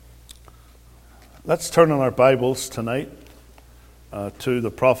Let's turn in our Bibles tonight to the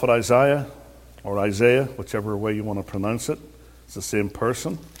prophet Isaiah, or Isaiah, whichever way you want to pronounce it. It's the same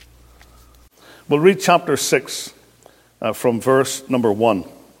person. We'll read chapter 6 from verse number 1.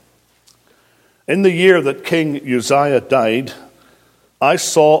 In the year that King Uzziah died, I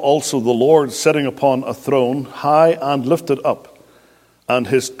saw also the Lord sitting upon a throne, high and lifted up, and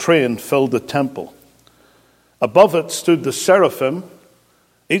his train filled the temple. Above it stood the seraphim.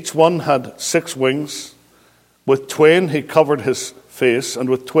 Each one had 6 wings. With twain he covered his face, and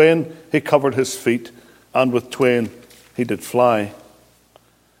with twain he covered his feet, and with twain he did fly.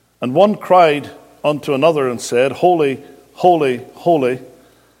 And one cried unto another and said, Holy, holy, holy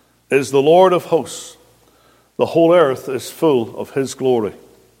is the Lord of hosts. The whole earth is full of his glory.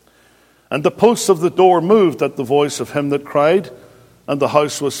 And the posts of the door moved at the voice of him that cried, and the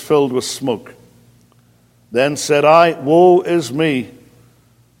house was filled with smoke. Then said I, Woe is me,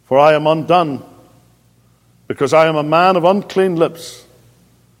 for I am undone, because I am a man of unclean lips,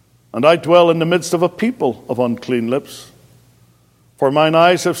 and I dwell in the midst of a people of unclean lips. For mine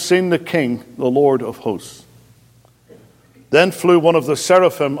eyes have seen the King, the Lord of hosts. Then flew one of the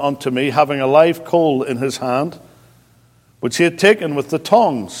seraphim unto me, having a live coal in his hand, which he had taken with the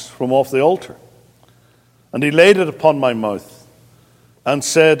tongs from off the altar. And he laid it upon my mouth, and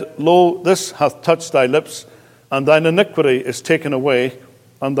said, Lo, this hath touched thy lips, and thine iniquity is taken away,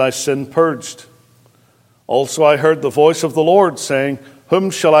 and thy sin purged. Also I heard the voice of the Lord saying, Whom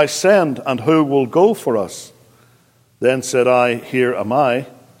shall I send, and who will go for us? Then said I, Here am I,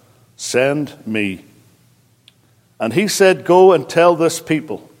 send me. And he said, Go and tell this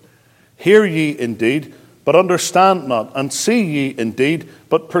people, Hear ye indeed, but understand not, and see ye indeed,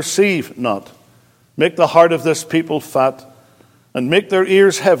 but perceive not. Make the heart of this people fat, and make their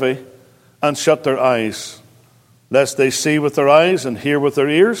ears heavy, and shut their eyes, lest they see with their eyes, and hear with their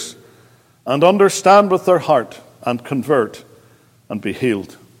ears, and understand with their heart, and convert, and be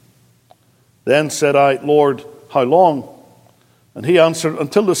healed. Then said I, Lord, how long? And he answered,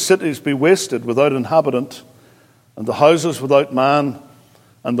 Until the cities be wasted without inhabitant, and the houses without man,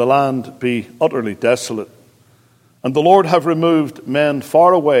 and the land be utterly desolate. And the Lord have removed men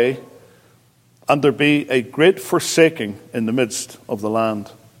far away, and there be a great forsaking in the midst of the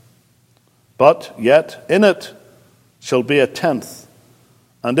land. But yet in it shall be a tenth,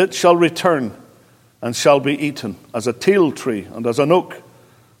 and it shall return, and shall be eaten, as a teil tree, and as an oak,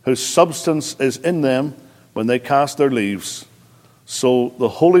 whose substance is in them when they cast their leaves. So the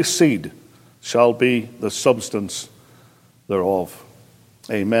holy seed shall be the substance thereof.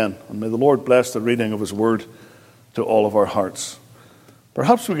 Amen. And may the Lord bless the reading of his word to all of our hearts.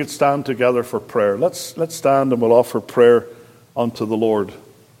 Perhaps we could stand together for prayer. Let's stand and we'll offer prayer unto the Lord.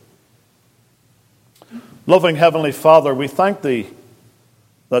 Loving Heavenly Father, we thank thee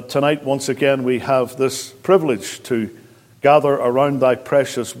that tonight once again we have this privilege to gather around thy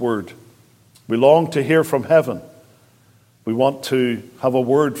precious word. We long to hear from heaven. We want to have a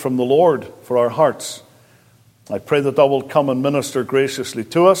word from the Lord for our hearts. I pray that thou wilt come and minister graciously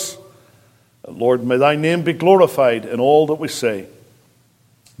to us. Lord, may thy name be glorified in all that we say.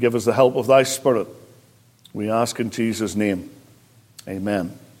 Give us the help of thy Spirit. We ask in Jesus' name.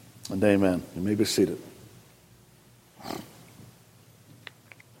 Amen and amen. You may be seated.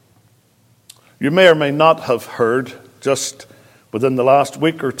 You may or may not have heard, just within the last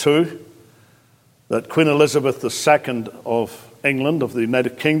week or two, that Queen Elizabeth II of England, of the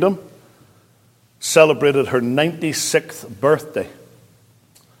United Kingdom, celebrated her 96th birthday.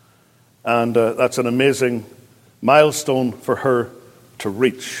 And that's an amazing milestone for her to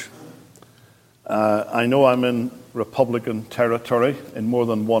reach. I know I'm in Republican territory in more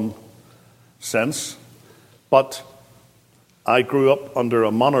than one sense, but I grew up under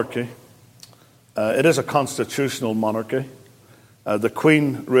a monarchy. It is a constitutional monarchy. The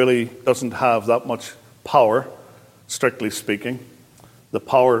Queen really doesn't have that much power, strictly speaking. The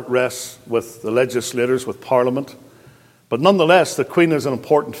power rests with the legislators, with Parliament. But nonetheless, the Queen is an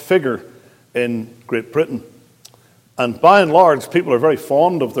important figure in Great Britain. And by and large, people are very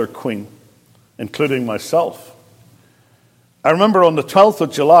fond of their Queen, including myself. I remember on the 12th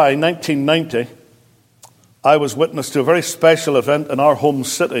of July, 1990, I was witness to a very special event in our home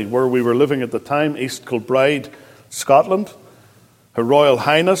city where we were living at the time, East Kilbride, Scotland. Her Royal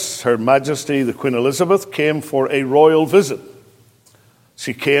Highness, Her Majesty the Queen Elizabeth, came for a royal visit.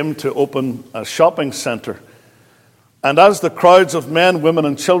 She came to open a shopping centre. And as the crowds of men, women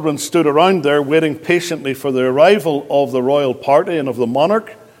and children stood around there waiting patiently for the arrival of the royal party and of the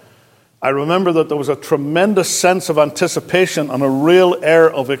monarch, I remember that there was a tremendous sense of anticipation and a real air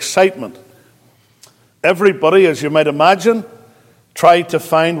of excitement. Everybody, as you might imagine, tried to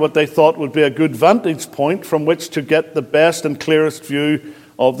find what they thought would be a good vantage point from which to get the best and clearest view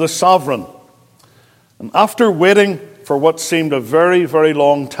of the sovereign. And after waiting for what seemed a very, very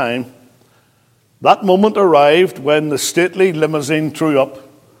long time, that moment arrived when the stately limousine drew up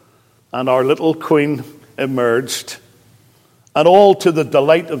and our little Queen emerged, and all to the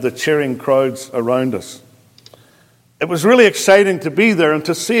delight of the cheering crowds around us. It was really exciting to be there and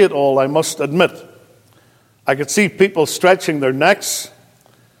to see it all, I must admit. I could see people stretching their necks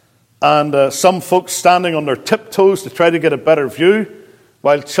and some folks standing on their tiptoes to try to get a better view,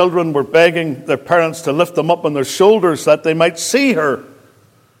 while children were begging their parents to lift them up on their shoulders that they might see her.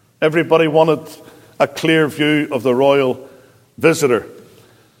 Everybody wanted a clear view of the royal visitor.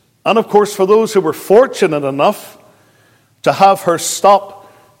 And of course, for those who were fortunate enough to have her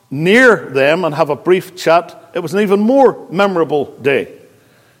stop near them and have a brief chat, it was an even more memorable day.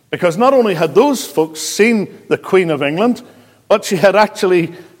 Because not only had those folks seen the Queen of England, but she had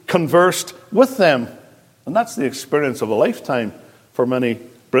actually conversed with them. And that's the experience of a lifetime for many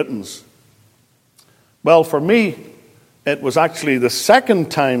Britons. Well, for me, it was actually the second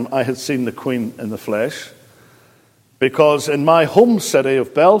time I had seen the Queen in the flesh, because in my home city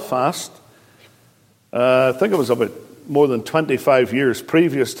of Belfast, I think it was about more than 25 years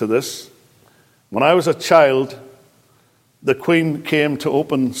previous to this, when I was a child, the Queen came to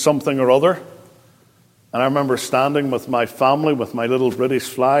open something or other, and I remember standing with my family with my little British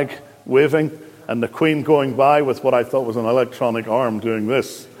flag waving, and the Queen going by with what I thought was an electronic arm doing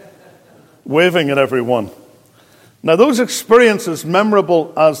this, waving at everyone. Now, those experiences,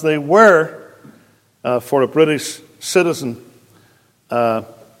 memorable as they were for a British citizen,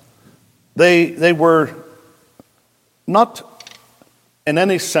 they were not in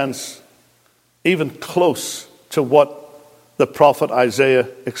any sense even close to what the prophet Isaiah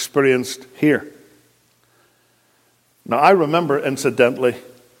experienced here. Now, I remember, incidentally,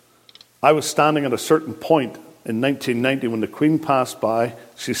 I was standing at a certain point in 1990 when the Queen passed by.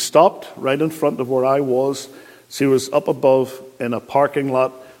 She stopped right in front of where I was. She was up above in a parking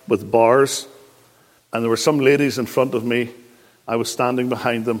lot with bars, and there were some ladies in front of me. I was standing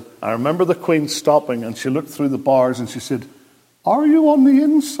behind them. I remember the Queen stopping, and she looked through the bars and she said, "Are you on the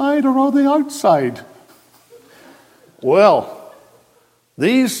inside or are they outside?" Well,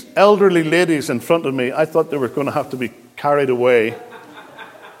 these elderly ladies in front of me, I thought they were going to have to be carried away.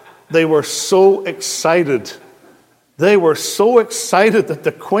 They were so excited. They were so excited that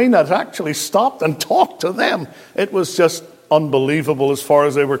the Queen had actually stopped and talked to them. It was just unbelievable as far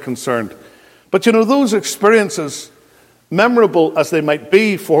as they were concerned. But you know, those experiences, memorable as they might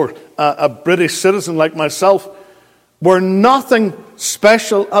be for a British citizen like myself, were nothing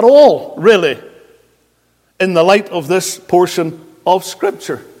special at all, really, in the light of this portion of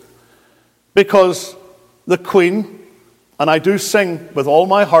Scripture. Because the Queen, and I do sing with all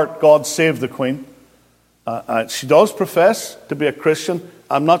my heart, "God Save the Queen." She does profess to be a Christian.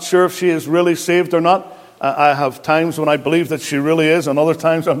 I'm not sure if she is really saved or not. I have times when I believe that she really is, and other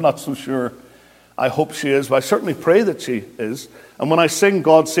times I'm not so sure. I hope she is, but I certainly pray that she is. And when I sing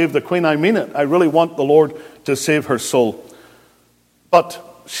 "God Save the Queen," I mean it. I really want the Lord to save her soul. But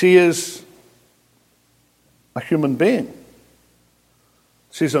she is a human being.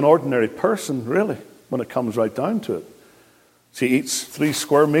 She's an ordinary person, really, when it comes right down to it. She eats 3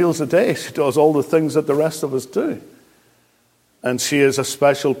 square meals a day. She does all the things that the rest of us do. And she is a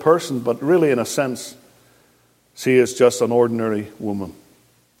special person, but really, in a sense, she is just an ordinary woman.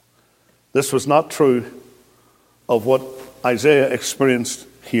 This was not true of what Isaiah experienced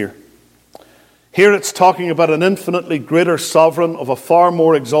here. Here it's talking about an infinitely greater sovereign of a far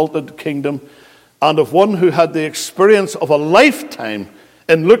more exalted kingdom, and of one who had the experience of a lifetime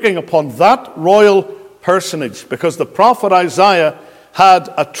in looking upon that royal personage, because the prophet Isaiah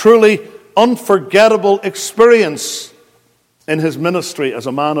had a truly unforgettable experience in his ministry as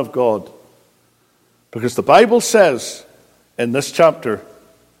a man of God. Because the Bible says in this chapter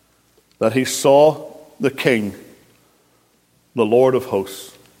that he saw the King, the Lord of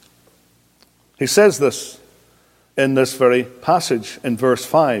hosts. He says this in this very passage in verse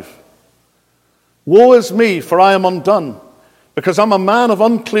 5. "Woe is me, for I am undone, because I'm a man of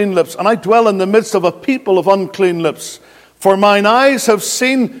unclean lips, and I dwell in the midst of a people of unclean lips. For mine eyes have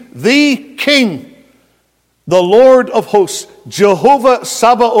seen the King, the Lord of hosts, Jehovah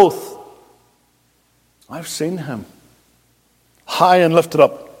Sabaoth." I've seen him, high and lifted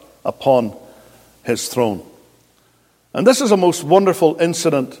up upon his throne. And this is a most wonderful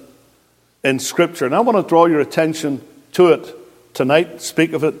incident in Scripture. And I want to draw your attention to it tonight,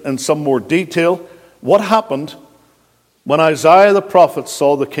 speak of it in some more detail. What happened when Isaiah the prophet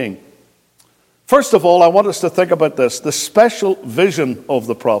saw the King? First of all, I want us to think about this, the special vision of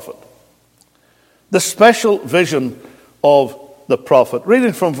the prophet. The special vision of the prophet.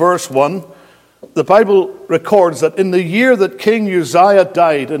 Reading from verse 1, the Bible records that in the year that King Uzziah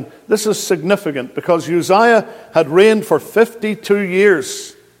died, and this is significant because Uzziah had reigned for 52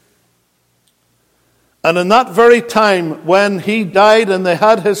 years. And in that very time when he died and they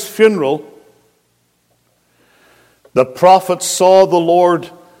had his funeral, the prophet saw the Lord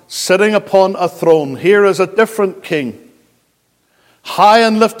sitting upon a throne. Here is a different king, high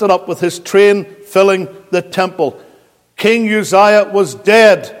and lifted up with his train filling the temple. King Uzziah was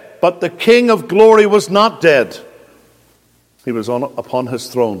dead, but the King of glory was not dead. He was upon his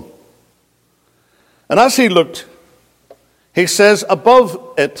throne. And as he looked, he says,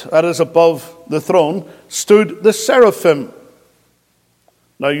 above it, that is above the throne, stood the seraphim.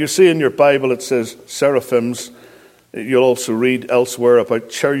 Now you see in your Bible it says seraphims. You'll also read elsewhere about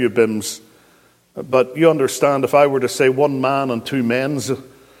cherubims. But you understand, if I were to say one man and two men's,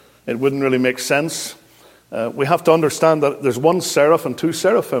 it wouldn't really make sense. We have to understand that there's one seraph and two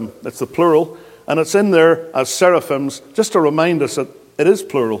seraphim. It's the plural. And it's in there as seraphims, just to remind us that it is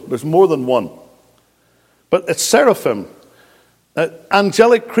plural. There's more than one. But it's seraphim,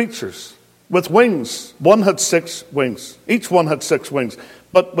 angelic creatures with wings. One had 6 wings. Each one had 6 wings.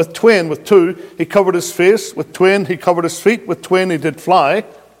 But with twain, with 2, he covered his face. With twain, he covered his feet. With twain, he did fly.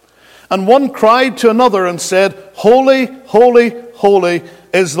 And one cried to another and said, Holy, holy, holy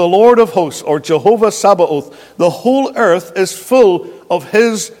is the Lord of hosts, or Jehovah Sabaoth. The whole earth is full of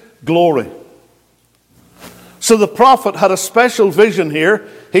his glory. So the prophet had a special vision here.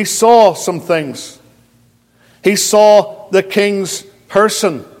 He saw some things. He saw the king's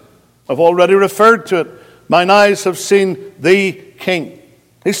person. I've already referred to it. Mine eyes have seen the king.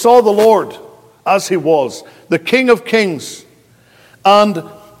 He saw the Lord as he was, the King of Kings. And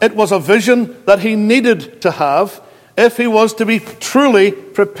it was a vision that he needed to have if he was to be truly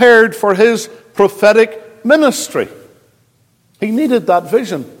prepared for his prophetic ministry. He needed that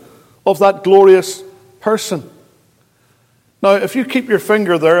vision of that glorious person. Now, if you keep your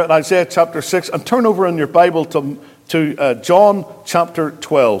finger there at Isaiah chapter 6 and turn over in your Bible to John chapter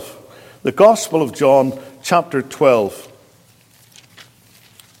 12. The Gospel of John chapter 12.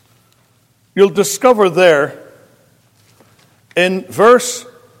 You'll discover there in verse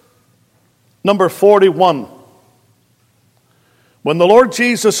number 41, when the Lord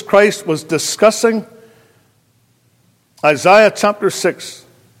Jesus Christ was discussing Isaiah chapter 6,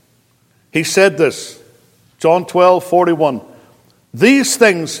 he said this, John 12:41. These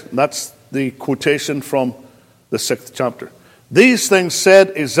things, that's the quotation from the 6th chapter. These things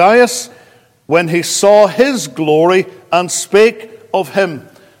said Isaiah when he saw his glory and spake of him.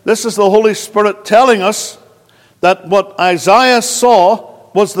 This is the Holy Spirit telling us that what Isaiah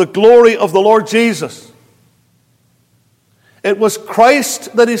saw was the glory of the Lord Jesus. It was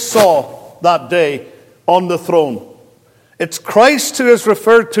Christ that he saw that day on the throne. It's Christ who is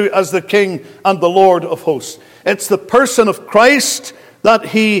referred to as the King and the Lord of hosts. It's the person of Christ that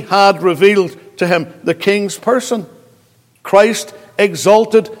he had revealed to him, the King's person. Christ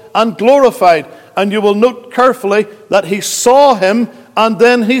exalted and glorified. And you will note carefully that he saw him and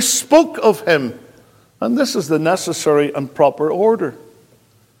then he spoke of him. And this is the necessary and proper order.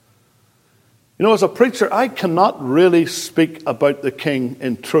 You know, as a preacher, I cannot really speak about the King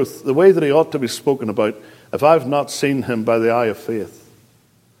in truth, the way that he ought to be spoken about, if I've not seen him by the eye of faith.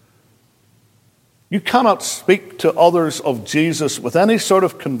 You cannot speak to others of Jesus with any sort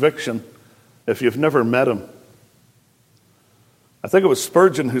of conviction if you've never met him. I think it was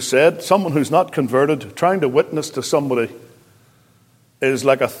Spurgeon who said, someone who's not converted, trying to witness to somebody is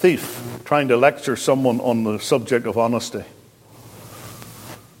like a thief trying to lecture someone on the subject of honesty.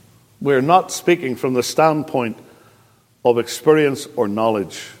 We're not speaking from the standpoint of experience or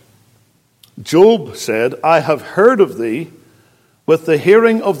knowledge. Job said, I have heard of thee with the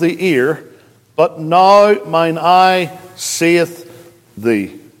hearing of the ear, but now mine eye seeth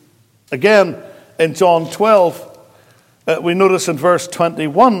thee. Again, in John 12, we notice in verse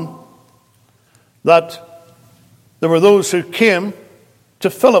 21 that there were those who came to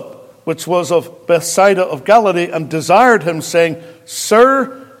Philip, which was of Bethsaida of Galilee, and desired him, saying,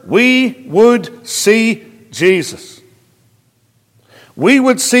 Sir, we would see Jesus. We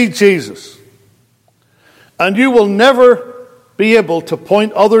would see Jesus. And you will never be able to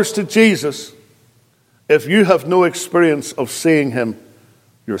point others to Jesus if you have no experience of seeing him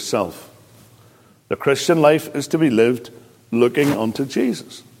yourself. The Christian life is to be lived looking unto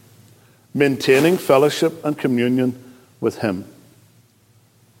Jesus, maintaining fellowship and communion with him.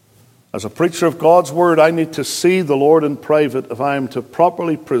 As a preacher of God's word, I need to see the Lord in private if I am to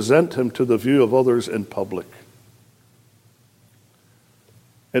properly present him to the view of others in public.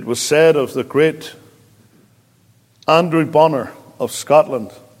 It was said of the great Andrew Bonner of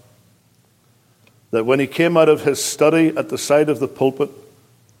Scotland that when he came out of his study at the side of the pulpit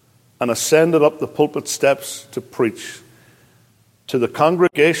and ascended up the pulpit steps to preach, to the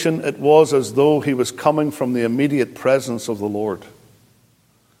congregation it was as though he was coming from the immediate presence of the Lord.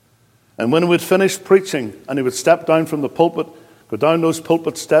 And when he would finish preaching and he would step down from the pulpit, go down those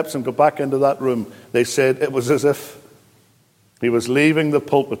pulpit steps and go back into that room, they said it was as if he was leaving the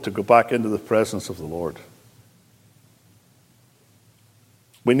pulpit to go back into the presence of the Lord.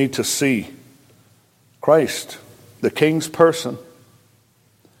 We need to see Christ, the King's person.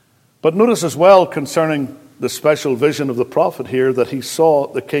 But notice as well concerning the special vision of the prophet here that he saw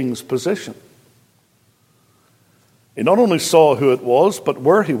the King's position. He not only saw who it was, but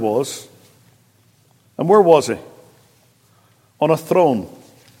where he was. And where was he? On a throne,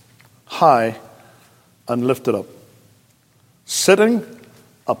 high and lifted up. Sitting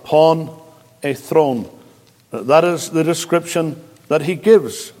upon a throne. That is the description that he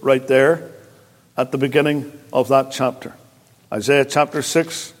gives right there at the beginning of that chapter. Isaiah chapter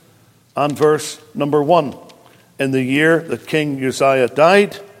 6 and verse number 1. In the year that King Uzziah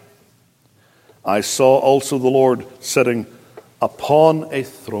died, I saw also the Lord sitting upon a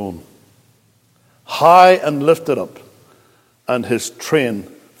throne, high and lifted up, and his train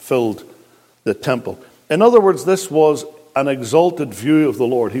filled the temple. In other words, this was an exalted view of the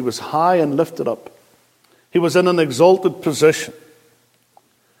Lord. He was high and lifted up. He was in an exalted position.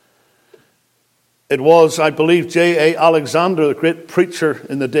 It was, I believe, J.A. Alexander, the great preacher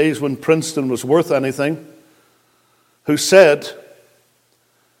in the days when Princeton was worth anything, who said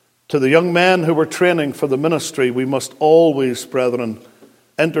to the young men who were training for the ministry, we must always, brethren,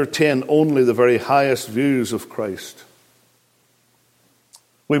 entertain only the very highest views of Christ.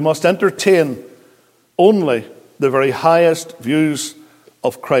 We must entertain only the very highest views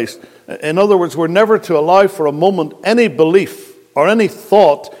of Christ. In other words, we're never to allow for a moment any belief or any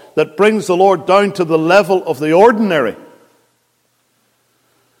thought that brings the Lord down to the level of the ordinary.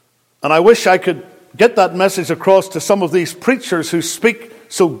 And I wish I could get that message across to some of these preachers who speak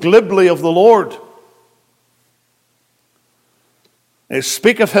so glibly of the Lord. They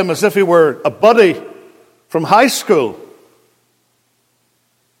speak of him as if he were a buddy from high school.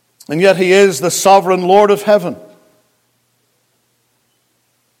 And yet he is the sovereign Lord of heaven.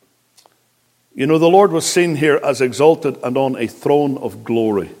 You know, the Lord was seen here as exalted and on a throne of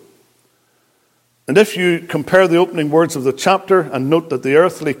glory. And if you compare the opening words of the chapter and note that the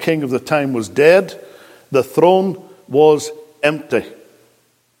earthly king of the time was dead, the throne was empty.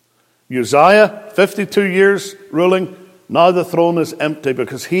 Uzziah, 52 years ruling, now the throne is empty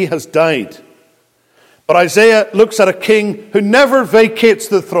because he has died. But Isaiah looks at a king who never vacates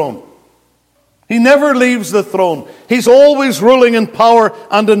the throne. He never leaves the throne. He's always ruling in power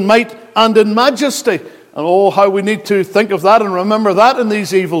and in might and in majesty. And oh, how we need to think of that and remember that in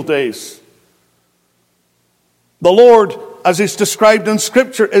these evil days. The Lord, as is described in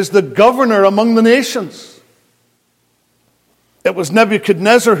Scripture, is the governor among the nations. It was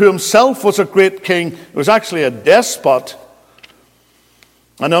Nebuchadnezzar who himself was a great king. He was actually a despot,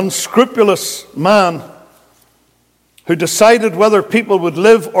 an unscrupulous man who decided whether people would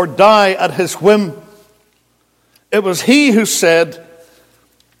live or die at his whim. It was he who said,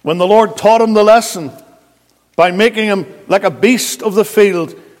 when the Lord taught him the lesson, by making him like a beast of the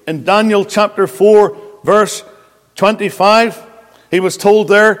field, in Daniel chapter 4, verse 25, he was told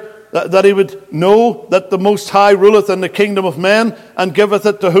there that he would know that the Most High ruleth in the kingdom of men and giveth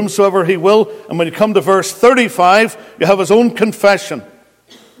it to whomsoever he will. And when you come to verse 35, you have his own confession.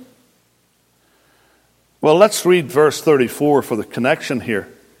 Well, let's read verse 34 for the connection here.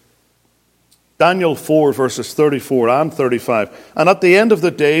 Daniel 4, verses 34 and 35. And at the end of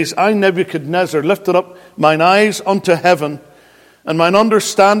the days, I, Nebuchadnezzar, lifted up mine eyes unto heaven, and mine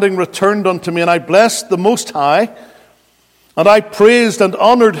understanding returned unto me, and I blessed the Most High, and I praised and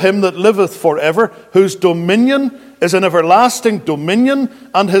honored him that liveth forever, whose dominion is an everlasting dominion,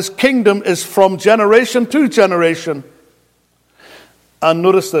 and his kingdom is from generation to generation. And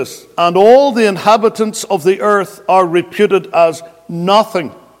notice this, and all the inhabitants of the earth are reputed as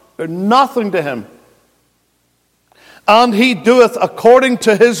nothing. They're nothing to him. And he doeth according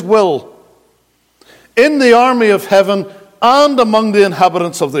to his will in the army of heaven and among the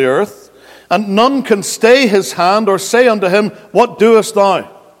inhabitants of the earth, and none can stay his hand or say unto him, what doest thou?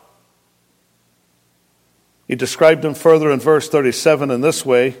 He described him further in verse 37 in this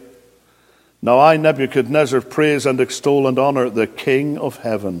way, now I, Nebuchadnezzar, praise and extol and honor the King of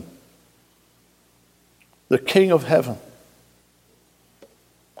heaven, the King of heaven.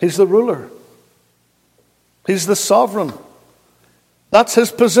 He's the ruler. He's the sovereign. That's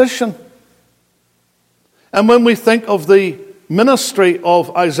his position. And when we think of the ministry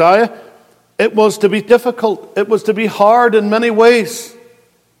of Isaiah, it was to be difficult. It was to be hard in many ways.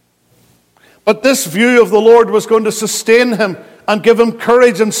 But this view of the Lord was going to sustain him and give him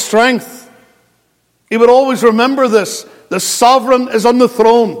courage and strength. He would always remember this. The sovereign is on the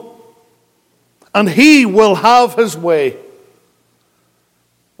throne, and he will have his way.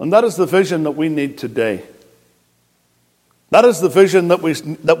 And that is the vision that we need today. That is the vision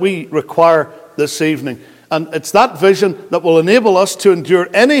that we require this evening. And it's that vision that will enable us to endure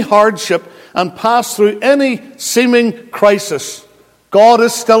any hardship and pass through any seeming crisis. God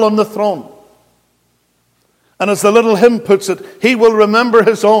is still on the throne. And as the little hymn puts it, he will remember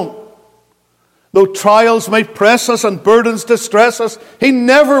his own. Though trials may press us and burdens distress us, he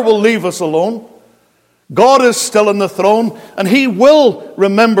never will leave us alone. God is still on the throne, and he will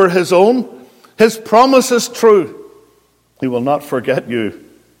remember his own. His promise is true. He will not forget you.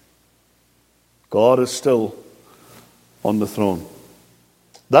 God is still on the throne.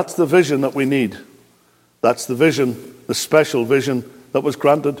 That's the vision that we need. That's the vision, the special vision that was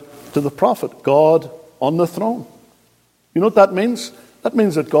granted to the prophet. God on the throne. You know what that means? That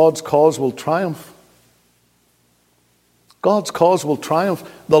means that God's cause will triumph. God's cause will triumph.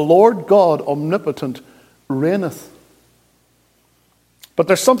 The Lord God omnipotent reigneth. But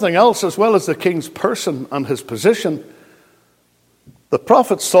there's something else as well as the king's person and his position. The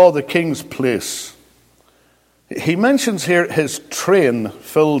prophet saw the king's place. He mentions here his train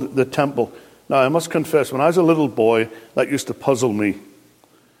filled the temple. Now, I must confess, when I was a little boy, that used to puzzle me.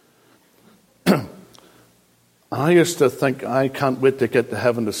 I used to think, I can't wait to get to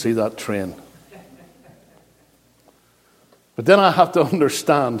heaven to see that train. But then I have to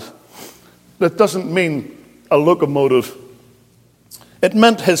understand that doesn't mean a locomotive. It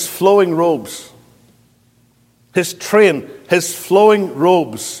meant his flowing robes. His train, his flowing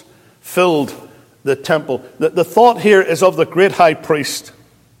robes filled the temple. The thought here is of the great high priest.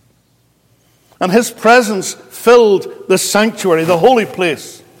 And his presence filled the sanctuary, the holy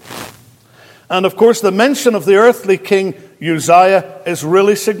place. And of course, the mention of the earthly king Uzziah is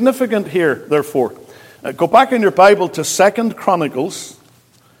really significant here, therefore. Go back in your Bible to 2 Chronicles,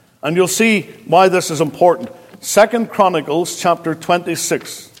 and you'll see why this is important. 2 Chronicles chapter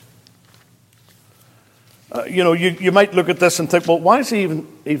 26. You might look at this and think, well, why is he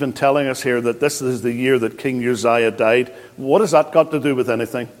even telling us here that this is the year that King Uzziah died? What has that got to do with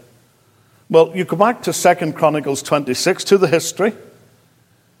anything? Well, you go back to 2 Chronicles 26, to the history,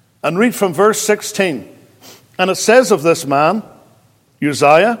 and read from verse 16. And it says of this man,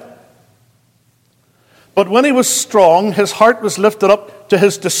 Uzziah, but when he was strong, his heart was lifted up to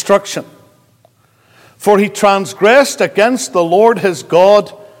his destruction. For he transgressed against the Lord his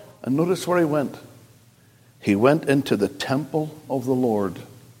God. And notice where he went. He went into the temple of the Lord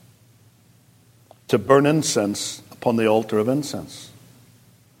to burn incense upon the altar of incense.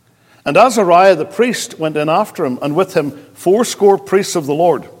 And Azariah the priest went in after him, and with him 80 priests of the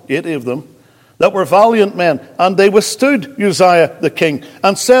Lord, 80 of them, that were valiant men. And they withstood Uzziah the king,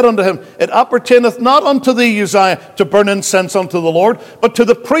 and said unto him, It appertaineth not unto thee, Uzziah, to burn incense unto the Lord, but to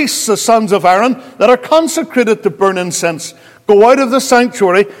the priests, the sons of Aaron, that are consecrated to burn incense. Go out of the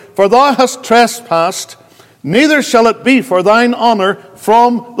sanctuary, for thou hast trespassed, neither shall it be for thine honor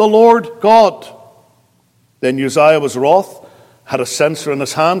from the Lord God. Then Uzziah was wroth, had a censer in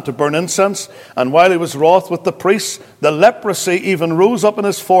his hand to burn incense, and while he was wroth with the priests, the leprosy even rose up in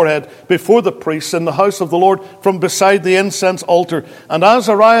his forehead before the priests in the house of the Lord from beside the incense altar. And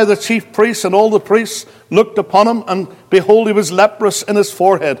Azariah the chief priest and all the priests looked upon him, and behold, he was leprous in his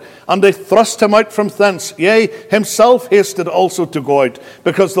forehead. And they thrust him out from thence. Yea, himself hasted also to go out,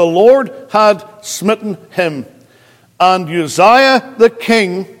 because the Lord had smitten him. And Uzziah the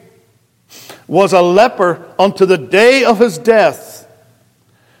king was a leper unto the day of his death,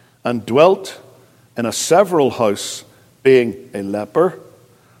 and dwelt in a several house, being a leper,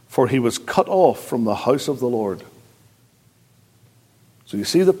 for he was cut off from the house of the Lord. So you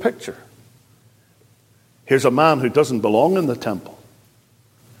see the picture. Here's a man who doesn't belong in the temple.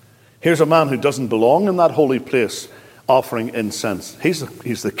 Here's a man who doesn't belong in that holy place offering incense. He's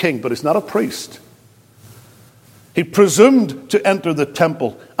the king, but he's not a priest. He presumed to enter the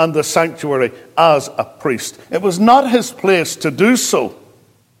temple and the sanctuary as a priest. It was not his place to do so.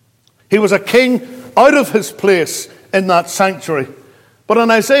 He was a king out of his place in that sanctuary. But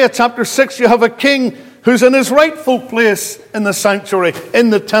in Isaiah chapter 6, you have a king who's in his rightful place in the sanctuary, in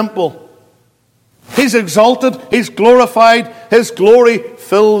the temple. He's exalted, he's glorified, his glory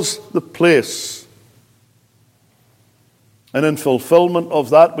fills the place. And in fulfillment of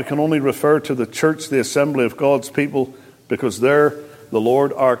that, we can only refer to the church, the assembly of God's people, because there the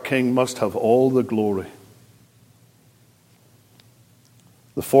Lord our King must have all the glory.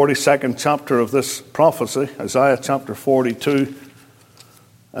 The 42nd chapter of this prophecy, Isaiah chapter 42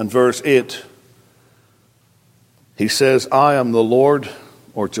 and verse 8, he says, I am the Lord,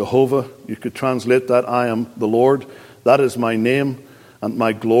 or Jehovah. You could translate that, I am the Lord. That is my name, and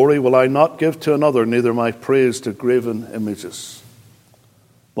my glory will I not give to another, neither my praise to graven images.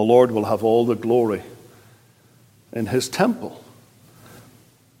 The Lord will have all the glory in his temple.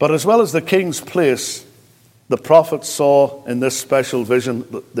 But as well as the king's place, the prophet saw in this special vision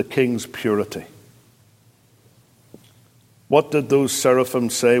the king's purity. What did those seraphim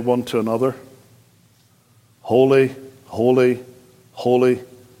say one to another? Holy, holy, holy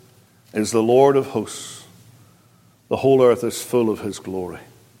is the Lord of hosts. The whole earth is full of his glory.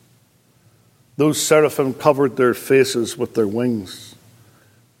 Those seraphim covered their faces with their wings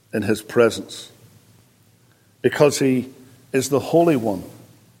in his presence, because he is the Holy One.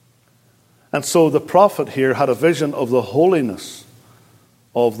 And so the prophet here had a vision of the holiness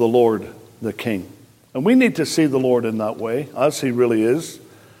of the Lord, the King. And we need to see the Lord in that way, as he really is,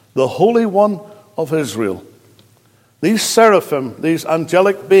 the Holy One of Israel. These seraphim, these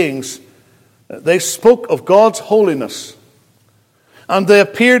angelic beings, they spoke of God's holiness. And they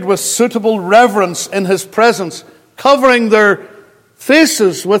appeared with suitable reverence in his presence, covering their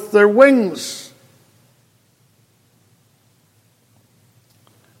faces with their wings.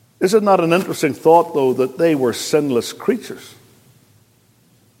 Is it not an interesting thought, though, that they were sinless creatures?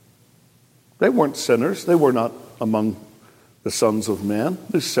 They weren't sinners. They were not among the sons of men.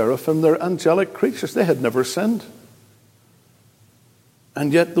 The seraphim, they're angelic creatures. They had never sinned.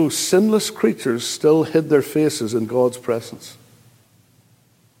 And yet those sinless creatures still hid their faces in God's presence.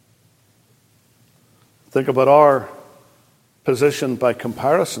 Think about our position by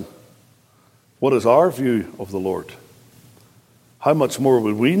comparison. What is our view of the Lord? How much more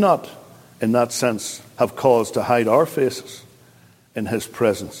would we not, in that sense, have cause to hide our faces in his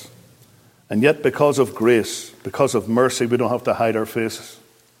presence? And yet, because of grace, because of mercy, we don't have to hide our faces.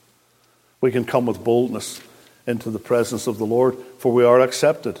 We can come with boldness into the presence of the Lord, for we are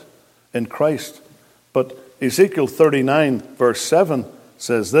accepted in Christ. But Ezekiel 39, verse 7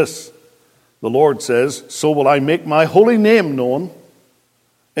 says this. The Lord says, so will I make my holy name known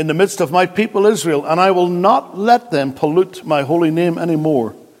in the midst of my people Israel, and I will not let them pollute my holy name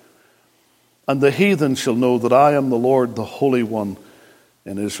anymore. And the heathen shall know that I am the Lord, the Holy One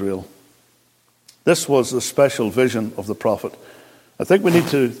in Israel. This was the special vision of the prophet. I think we need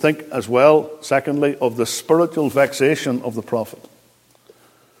to think as well, secondly, of the spiritual vexation of the prophet.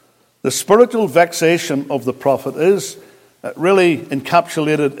 The spiritual vexation of the prophet is really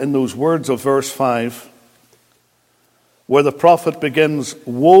encapsulated in those words of verse 5, where the prophet begins,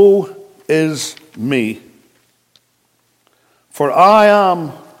 woe is me, for I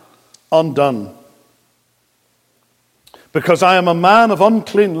am undone, because I am a man of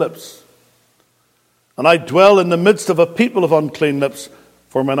unclean lips, and I dwell in the midst of a people of unclean lips,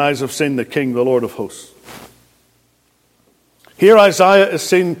 for mine eyes have seen the King, the Lord of hosts. Here Isaiah is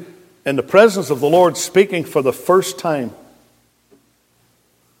seen in the presence of the Lord speaking for the first time.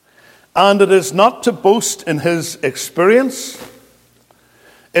 And it is not to boast in his experience.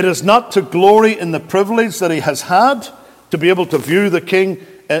 It is not to glory in the privilege that he has had to be able to view the King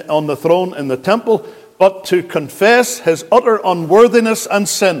on the throne in the temple, but to confess his utter unworthiness and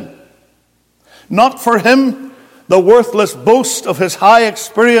sin. Not for him the worthless boast of his high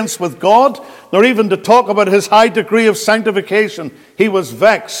experience with God, nor even to talk about his high degree of sanctification. He was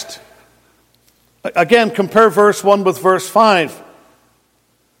vexed. Again, compare verse 1 with verse 5.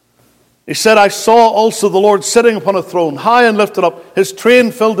 He said, I saw also the Lord sitting upon a throne, high and lifted up. His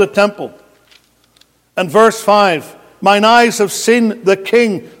train filled the temple. And verse 5, mine eyes have seen the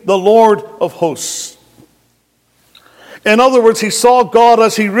King, the Lord of hosts. In other words, he saw God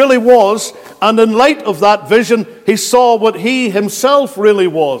as he really was, and in light of that vision, he saw what he himself really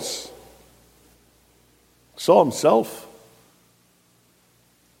was. He saw himself.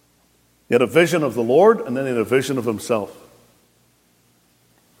 He had a vision of the Lord, and then he had a vision of himself.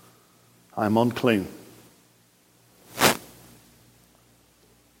 I'm unclean.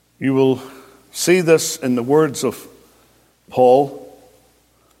 You will see this in the words of Paul,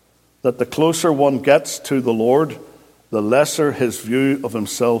 that the closer one gets to the Lord, the lesser his view of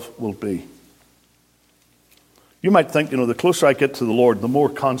himself will be. You might think, the closer I get to the Lord, the more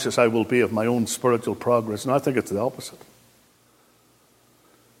conscious I will be of my own spiritual progress. And I think it's the opposite.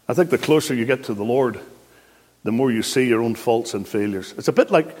 I think the closer you get to the Lord, the more you see your own faults and failures. It's a bit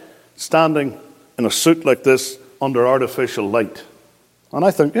like standing in a suit like this under artificial light. And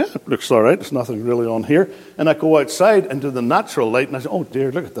I think, yeah, it looks all right. There's nothing really on here. And I go outside into the natural light, and I say, oh,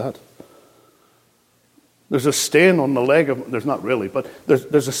 dear, look at that. There's a stain on the leg of, there's not really, but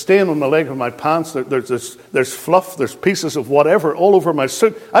there's a stain on the leg of my pants. There's fluff, there's pieces of whatever all over my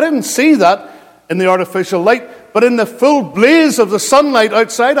suit. I didn't see that in the artificial light, but in the full blaze of the sunlight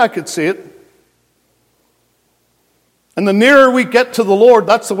outside, I could see it. And the nearer we get to the Lord,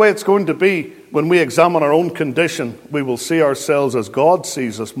 that's the way it's going to be. When we examine our own condition, we will see ourselves as God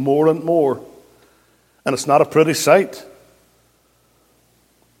sees us more and more. And it's not a pretty sight.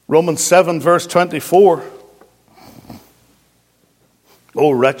 Romans 7, verse 24.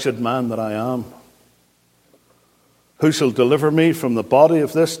 O wretched man that I am, who shall deliver me from the body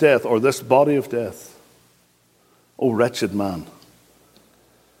of this death, or this body of death? O wretched man.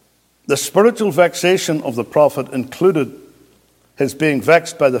 The spiritual vexation of the prophet included his being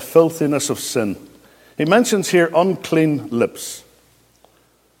vexed by the filthiness of sin. He mentions here unclean lips.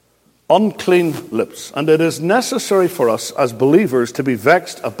 Unclean lips. And it is necessary for us as believers to be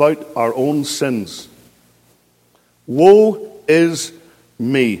vexed about our own sins. Woe is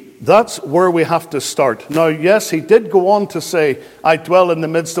me. That's where we have to start. Now, yes, he did go on to say, I dwell in the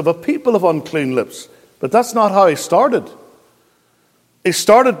midst of a people of unclean lips. But that's not how he started. He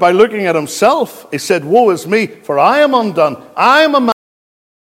started by looking at himself. He said, woe is me, for I am undone. I am a man